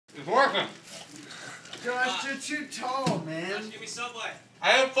fucking. Josh, you're too tall, man. Josh, give me Subway.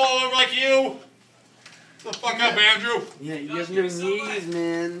 I didn't fall over like you. The fuck up, Andrew. Yeah, you have no knees,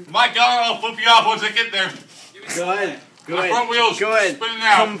 man. My God, I'll flip you off once I get there. Go ahead. Go My ahead. front wheels Go ahead. spinning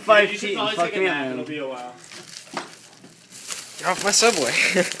out. Come 5 You should feet and probably fuck take a me up, nap. man. It'll be a while. Get off my Subway.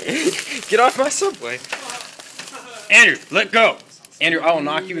 Get off my Subway. Andrew, let go. Andrew, I will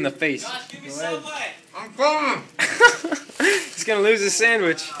knock you in the face. Josh, give me Subway. I'm coming. He's gonna lose his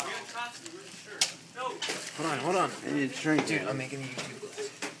sandwich. No. Hold on. I need to drink, Dude, dude. I'm making a YouTube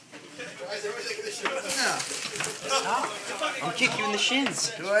list. I'll kick you in the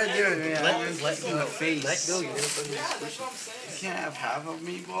shins. What do I do, man? Let I'm go. in the face. Let go. You're gonna fucking squish it. You can't have half of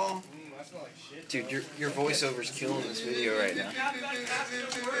me, ball. Dude, your voiceover's killing this video right now.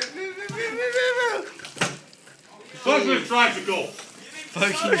 Fuck this tricycle.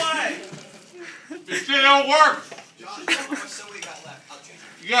 Fuck you. This shit don't work.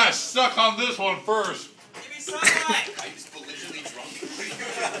 You gotta suck on this one first. Give me Subway.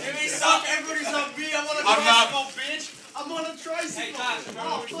 Give me Subway. Everybody's on me. I'm on a I'm not- tricycle, bitch. I'm on a tricycle. Hey, Josh,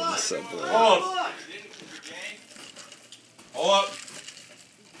 remember Subway. Hold up. Hold up.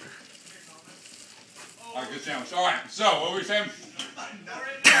 Alright, good sandwich. Alright, so what were we saying?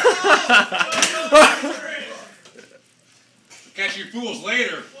 Catch you fools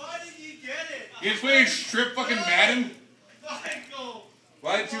later. Why did you get it? You just playing strip fucking Madden? Michael.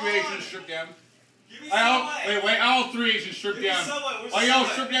 Why did 2 Asians strip down? Give me I Subway. all 3 Asians strip Give me down. Subway. Where's Why the y'all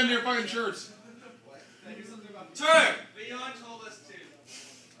Subway? strip down their fucking shirts? Turn. Leon told us to.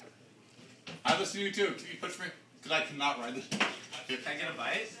 I listen to you too. Can you push me? Because I cannot ride this. Can I get a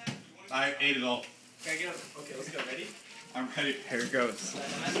bite? I ate it all. Can I get a... Okay, let's go. Ready? I'm ready. Here it goes.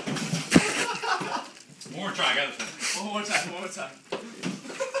 One more try. I got this one. One more time. One more time.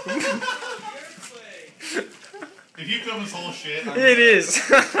 If you film this whole shit, It is. It's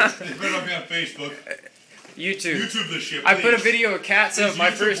better not be on Facebook. YouTube. YouTube this shit, I put a please. video of cats up. My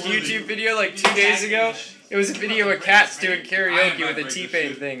YouTube first worthy. YouTube video like 2 days ago. It was a video of cats doing karaoke with a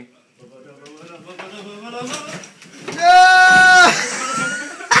T-Pain thing.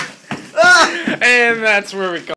 And that's where we go.